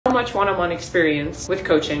How much one-on-one experience with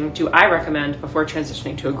coaching do I recommend before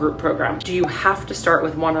transitioning to a group program? Do you have to start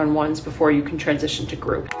with one-on-ones before you can transition to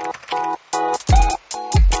group?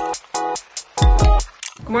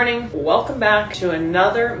 Good morning. Welcome back to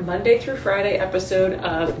another Monday through Friday episode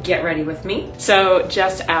of Get Ready With Me. So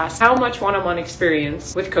Jess asked, how much one-on-one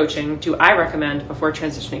experience with coaching do I recommend before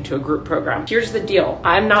transitioning to a group program? Here's the deal.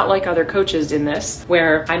 I'm not like other coaches in this,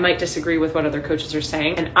 where I might disagree with what other coaches are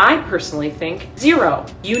saying. And I personally think zero.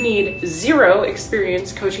 You need zero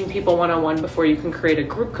experience coaching people one-on-one before you can create a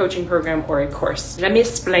group coaching program or a course. Let me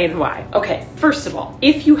explain why. Okay, first of all,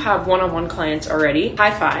 if you have one-on-one clients already,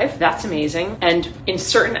 high five, that's amazing. And in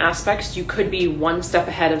certain aspects, you could be one step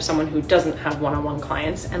ahead of someone who doesn't have one-on-one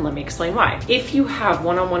clients, and let me explain why. If you have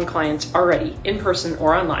one-on-one clients already, in person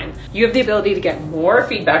or online, you have the ability to get more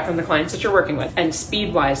feedback from the clients that you're working with, and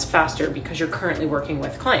speed-wise faster because you're currently working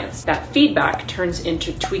with clients. That feedback turns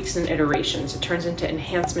into tweaks and iterations. It turns into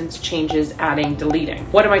enhancements, changes, adding, deleting.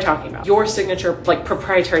 What am I talking about? Your signature, like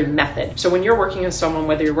proprietary method. So when you're working with someone,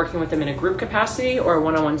 whether you're working with them in a group capacity or a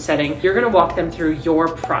one-on-one setting, you're going to walk them through your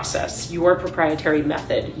process, your proprietary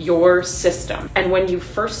method, your system. And when you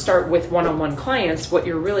first start with one-on-one clients, what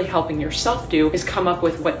you're really helping yourself do is come up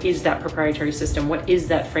with what is that proprietary system, what is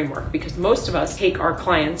that framework? Because most of us take our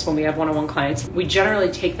clients, when we have one-on-one clients, we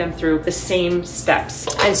generally take them through the same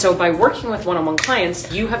steps. And so by working with one-on-one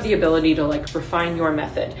clients, you have the ability to refine your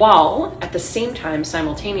method, while at the same time,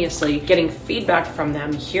 simultaneously getting feedback from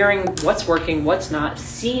them, hearing what's working, what's not,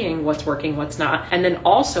 seeing what's working, what's not. And then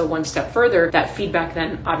also one step further, that feedback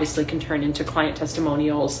then obviously can turn into client testimonials,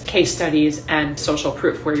 case studies, and social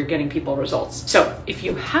proof where you're getting people results. So if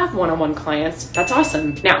you have one-on-one clients, that's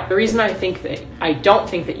awesome. Now, the reason I don't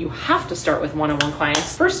think that you have to start with one-on-one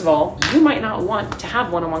clients, first of all, you might not want to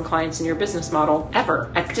have one-on-one clients in your business model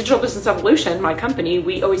ever. At Digital Business Evolution, my company,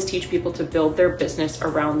 we always teach people to build their business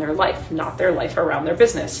around their life, not their life around their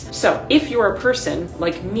business. So if you're a person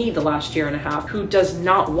like me the last year and a half who does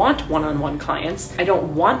not want one-on-one clients, I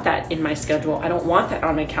don't want that in my schedule. I don't want that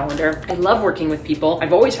on my calendar. I love working with people.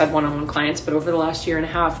 I've always had one-on-one clients, but over the last year and a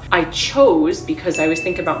half, I chose, because I always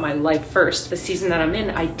think about my life first, the season that I'm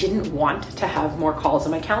in, I didn't want to have more calls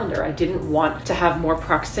on my calendar. I didn't want to have more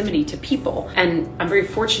proximity to people. And I'm very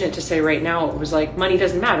fortunate to say right now, it was like, money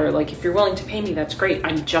doesn't matter. Like, if you're willing to pay me, that's great.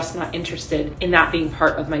 I'm just not interested in that being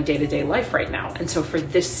part of my day-to-day life right now. And so for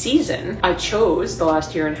this season, I chose the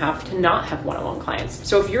last year and a half to not have one-on-one clients.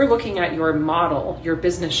 So if you're looking at your model, your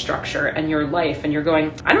business structure, and your life, and you're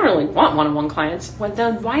going, I don't really want one-on-one clients, well,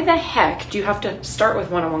 then why the heck do you have to start with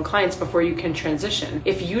one-on-one clients before you can transition?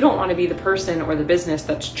 If you don't want to be the person or the business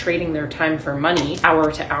that's trading their time for money,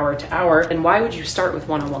 hour to hour to hour, then why would you start with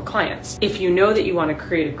one-on-one clients? If you know that you want to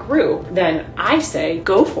create a group, then I say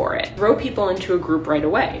go for it. Throw people into a group right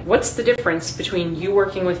away. What's the difference between you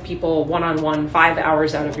working with people one-on-one 5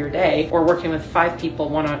 hours out of your day, or working with 5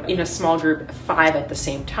 people in a small group 5 at the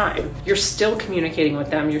same time? You're still communicating with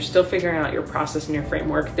them. You're still figuring out your process and your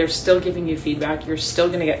framework. They're still giving you feedback. You're still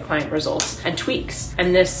going to get client results and tweaks.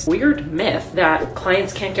 And this weird myth that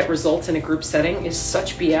clients can't get results in a group setting is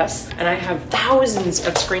such BS. And I have thousands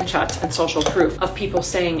of screenshots and social proof of people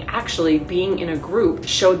saying, actually, being in a group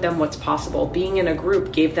showed them what's possible. Being in a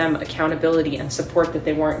group gave them accountability and support that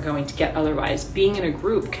they weren't going to get otherwise. Being in a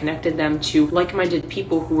group connected them to like-minded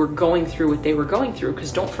people who were going through what they were going through.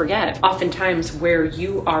 Because don't forget, oftentimes where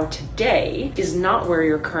you are today is not where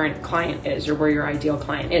your current client is or where your ideal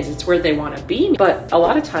client is. It's where they want to be. But a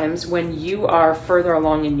lot of times when you are further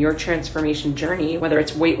along in your transformation journey, whether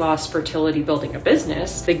it's weight loss, fertility, building a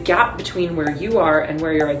business, the gap between where you are and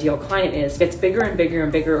where your ideal client is gets bigger and bigger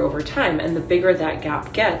and bigger over time. And the bigger that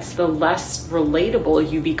gap gets, the less relatable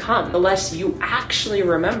you become, the less you actually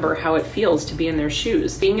remember how it feels to be in their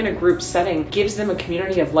shoes. Being in a group setting gives them a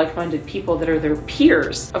community of like-minded people that are their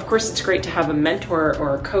peers. Of course, it's great to have a mentor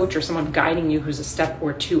or a coach or someone guiding you who's a step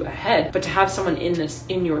or two ahead, but to have someone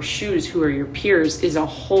in your shoes who are your peers is a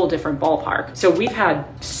whole different ballpark. So we've had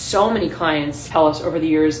so many clients tell us over the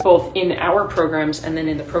years, both in our programs and then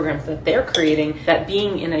in the programs that they're creating, that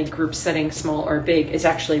being in a group setting, small or big, is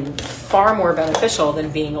actually far more beneficial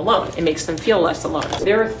than being alone. It makes them feel less alone.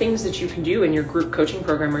 There are things that you can do in your group coaching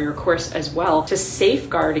program or your course as well to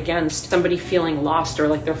safeguard against somebody feeling lost or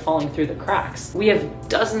like they're falling through the cracks. We have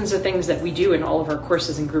dozens of things that we do in all of our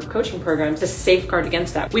courses and group coaching programs to safeguard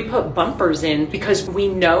against that. We put bumpers in because we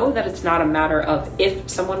know that it's not a matter matter of if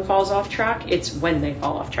someone falls off track, it's when they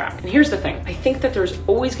fall off track. And here's the thing. I think that there's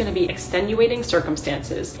always going to be extenuating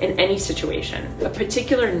circumstances in any situation. A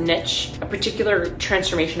particular niche, a particular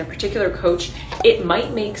transformation, a particular coach, it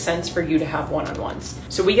might make sense for you to have one-on-ones.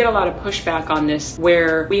 So we get a lot of pushback on this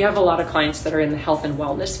where we have a lot of clients that are in the health and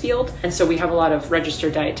wellness field. And so we have a lot of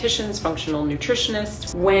registered dietitians, functional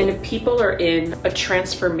nutritionists. When people are in a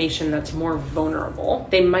transformation that's more vulnerable,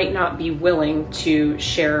 they might not be willing to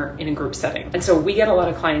share in a group setting. And so we get a lot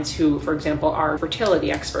of clients who, for example, are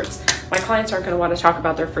fertility experts. My clients aren't going to want to talk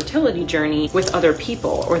about their fertility journey with other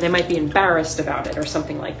people, or they might be embarrassed about it or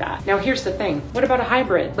something like that. Now, here's the thing. What about a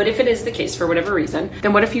hybrid? But if it is the case for whatever reason,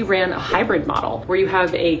 then what if you ran a hybrid model where you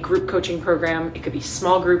have a group coaching program? It could be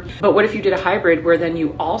small group, but what if you did a hybrid where then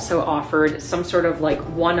you also offered some sort of like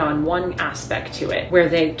one-on-one aspect to it, where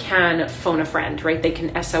they can phone a friend, right? They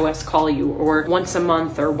can SOS call you, or once a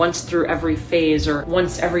month, or once through every phase, or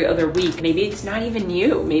once every other week. Maybe it's not even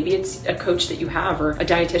you. Maybe it's a coach that you have, or a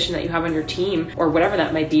dietitian that you have on your team, or whatever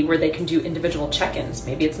that might be, where they can do individual check-ins.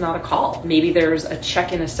 Maybe it's not a call. Maybe there's a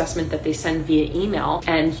check-in assessment that they send via email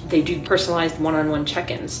and they do personalized one-on-one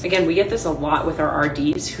check-ins. Again, we get this a lot with our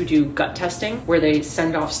RDs who do gut testing, where they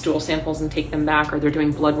send off stool samples and take them back, or they're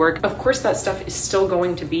doing blood work. Of course, that stuff is still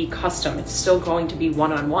going to be custom. It's still going to be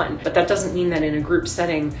one-on-one, but that doesn't mean that in a group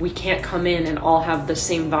setting, we can't come in and all have the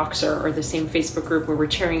same Voxer or the same Facebook group where we're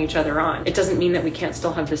cheering each other on. It doesn't mean that we can't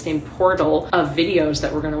still have the same portal of videos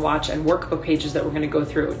that we're going to watch and workbook pages that we're going to go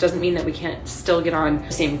through. It doesn't mean that we can't still get on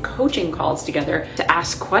the same coaching calls together to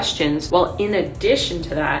ask questions, while in addition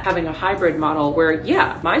to that, having a hybrid model where,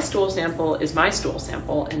 yeah, my stool sample is my stool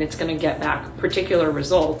sample and it's going to get back particular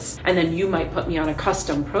results, and then you might put me on a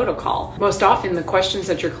custom protocol. Most often, the questions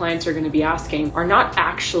that your clients are going to be asking are not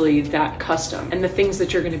actually that custom, and the things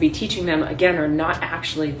that you're going to be teaching them, again, are not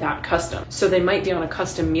actually that custom. So they might be on a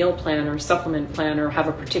custom meal plan or supplement plan or have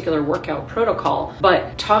a particular workout protocol,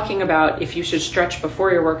 but talking about if you should stretch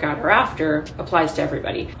before your workout or after applies to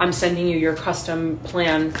everybody. I'm sending you your custom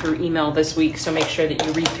plan through email this week, so make sure that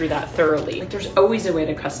you read through that thoroughly. Like, there's always a way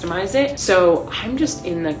to customize it. So I'm just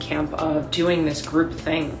in the camp of doing this group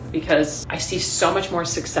thing because I see so much more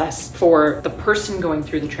success for the person going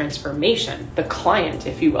through the transformation, the client,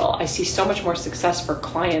 if you will. I see so much more success for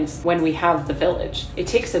clients when we have the village. It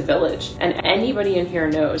takes a village, and anybody in here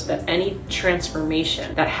knows that any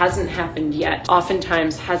transformation that hasn't happened yet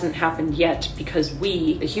oftentimes hasn't happened yet because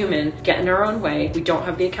we, the human, get in our own way. We don't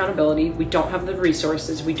have the accountability, we don't have the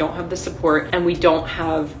resources, we don't have the support, and we don't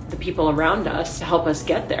have the people around us to help us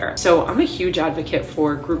get there. So I'm a huge advocate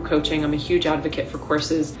for group coaching. I'm a huge advocate for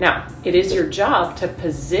courses. Now, it is your job to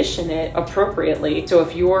position it appropriately. So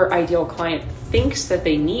if your ideal client thinks that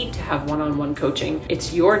they need to have one-on-one coaching,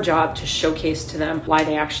 it's your job to showcase to them why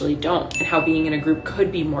they actually don't and how being in a group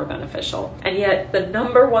could be more beneficial. And yet the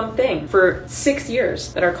number one thing for 6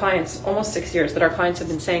 years that our clients, almost 6 years, that our clients have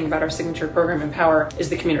been saying about our signature program Empower is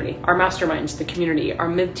the community. Our masterminds, the community. Our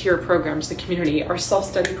mid-tier programs, the community. Our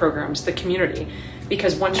self-study programs, the community.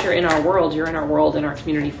 Because once you're in our world, you're in our world and our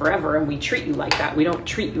community forever, and we treat you like that. We don't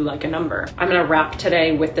treat you like a number. I'm gonna wrap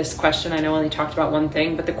today with this question. I know I only talked about one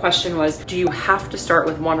thing, but the question was, do you have to start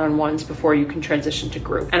with one-on-ones before you can transition to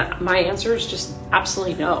group? And my answer is just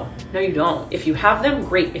absolutely no. No, you don't. If you have them,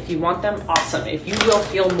 great. If you want them, awesome. If you will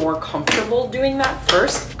feel more comfortable doing that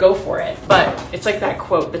first, go for it. But it's like that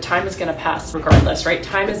quote, the time is gonna pass regardless, right?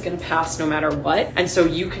 Time is gonna pass no matter what. And so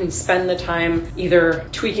you can spend the time either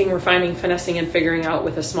tweaking, refining, finessing, and figuring out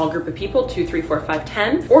with a small group of people, 2, 3, 4, 5,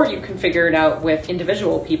 10, or you can figure it out with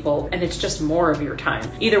individual people, and it's just more of your time.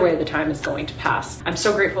 Either way, the time is going to pass. I'm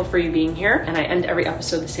so grateful for you being here, and I end every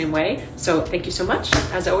episode the same way. So thank you so much.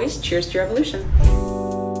 As always, cheers to your evolution.